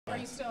Are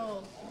you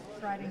still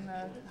riding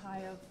the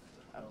high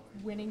of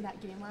winning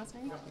that game last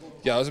night?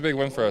 Yeah, it was a big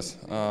win for us.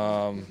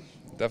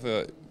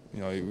 Definitely,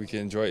 we can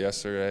enjoy it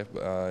yesterday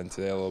and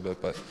today a little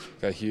bit, but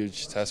got a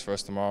huge test for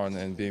us tomorrow,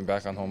 and being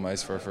back on home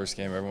ice for our first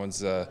game, everyone's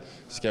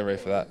just getting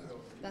ready for that.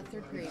 That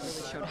third period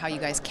really showed how you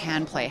guys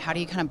can play. How do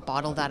you kind of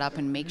bottle that up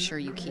and make sure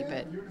you keep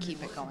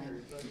it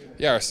going?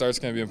 Yeah, our start's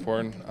going to be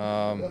important.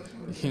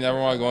 You never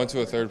want to go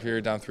into a third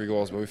period down 3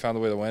 goals, but we found a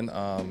way to win.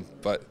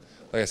 But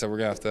like I said, we're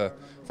going to have to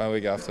find a way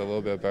to get off to a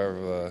little bit better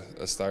of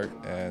a start.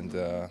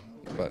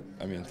 But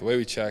I mean, the way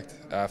we checked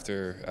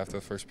after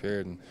the first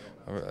period, and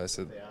I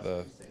said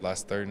the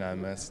last 39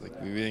 minutes,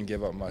 like we didn't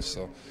give up much.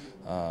 So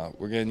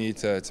we're going to need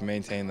to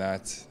maintain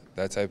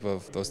those type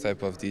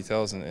of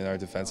details in our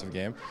defensive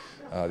game.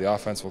 The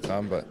offense will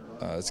come, but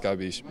it's got to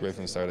be right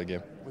from the start of the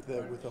game.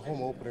 With the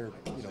home opener,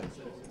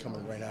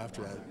 coming right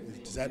after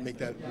that, does that make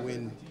that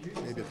win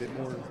maybe a bit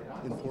more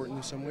important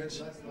in some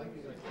ways?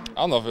 I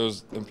don't know if it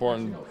was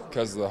important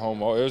because of the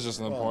home. It was just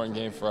an important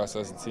game for us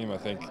as a team. I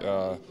think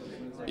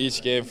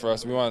each game for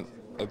us, we want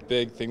a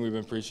big thing we've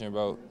been preaching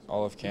about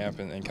all of camp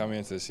and coming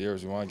into this year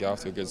is we want to get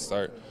off to a good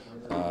start.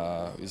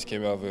 We just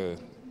came out of a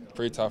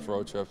pretty tough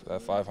road trip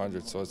at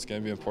 500, so it's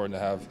going to be important to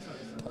have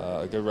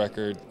a good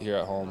record here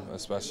at home,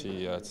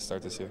 especially to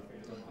start this year.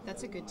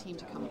 That's a good team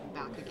to come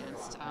back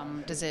against.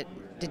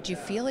 Did you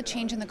feel a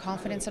change in the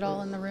confidence at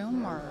all in the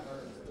room, or?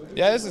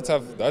 Yeah, that's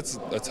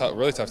a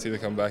really tough team to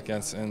come back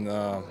against, and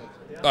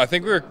I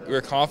think we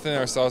were confident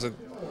in ourselves.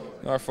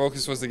 Our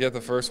focus was to get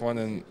the first one,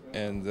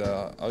 and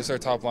obviously our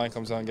top line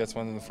comes on and gets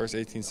one in the first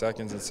 18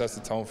 seconds and sets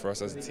the tone for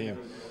us as a team.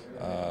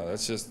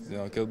 That's just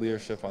good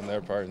leadership on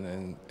their part,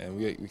 and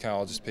we kind of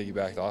all just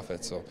piggybacked off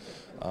it. So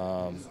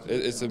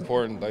it's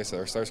important. Like I said,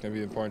 our start's going to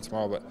be important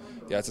tomorrow. But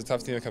yeah, it's a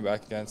tough team to come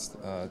back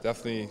against.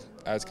 Definitely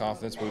adds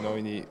confidence, but we know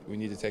we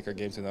need to take our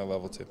game to another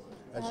level too.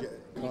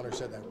 Connor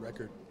said that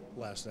record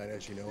last night,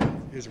 as you know,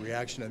 his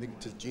reaction, I think,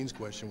 to Gene's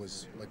question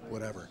was like,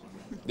 whatever.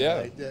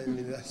 Yeah. I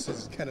mean, that's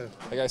just kind of.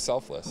 The guy's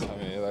selfless. I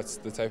mean, that's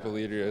the type of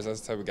leader he is.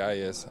 That's the type of guy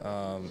he is.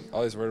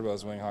 All he's worried about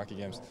is winning hockey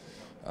games.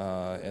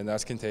 And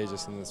that's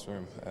contagious in this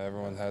room.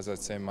 Everyone has that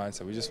same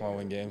mindset. We just want to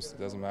win games. It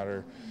doesn't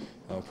matter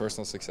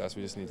personal success.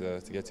 We just need to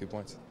get 2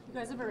 points. You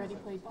guys have already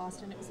played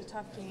Boston. It was a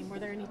tough game. Were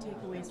there any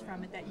takeaways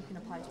from it that you can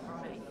apply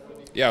tomorrow night?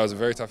 Yeah, it was a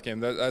very tough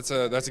game. That's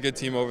a good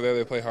team over there.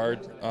 They play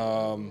hard.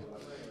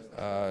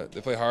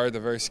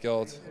 They're very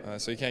skilled,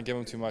 so you can't give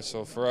them too much.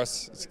 So for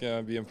us, it's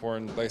going to be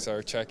important. Like I said,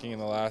 our checking in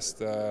the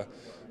last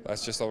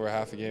just over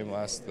half a game,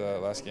 last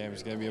game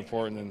is going to be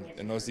important,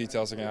 and those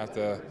details are going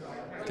to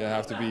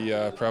have to be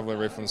prevalent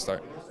right from the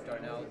start.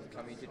 Darnell,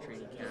 coming to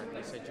training camp,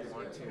 you said you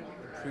want to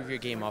improve your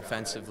game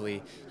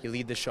offensively. You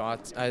lead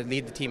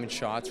the team in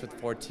shots with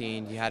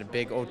 14. You had a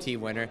big OT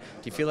winner. Do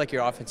you feel like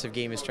your offensive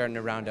game is starting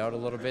to round out a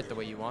little bit the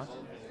way you want?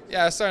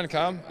 Yeah, it's starting to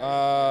come.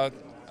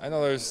 I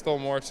know there's still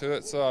more to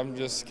it, so I'm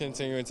just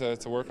continuing to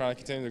work on it,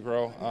 continuing to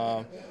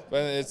grow.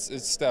 But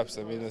it's steps.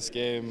 I mean, this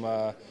game,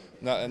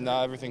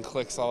 not everything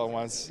clicks all at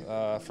once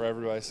for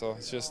everybody, so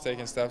it's just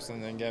taking steps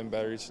and then getting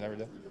better each and every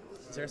day.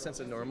 Is there a sense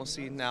of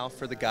normalcy now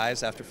for the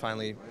guys after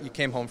finally you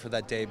came home for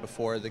that day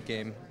before the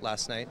game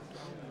last night,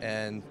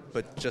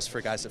 but just for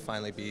guys to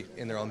finally be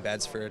in their own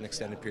beds for an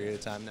extended period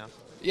of time now?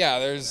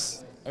 Yeah,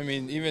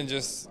 even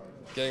just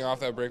getting off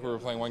that break where we're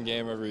playing one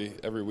game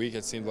every week,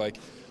 it seemed like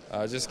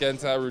just getting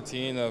to that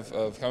routine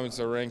of coming to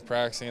the rink,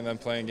 practicing, and then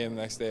playing a game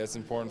the next day. It's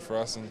important for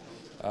us, and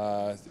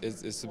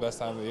it's the best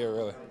time of the year,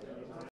 really.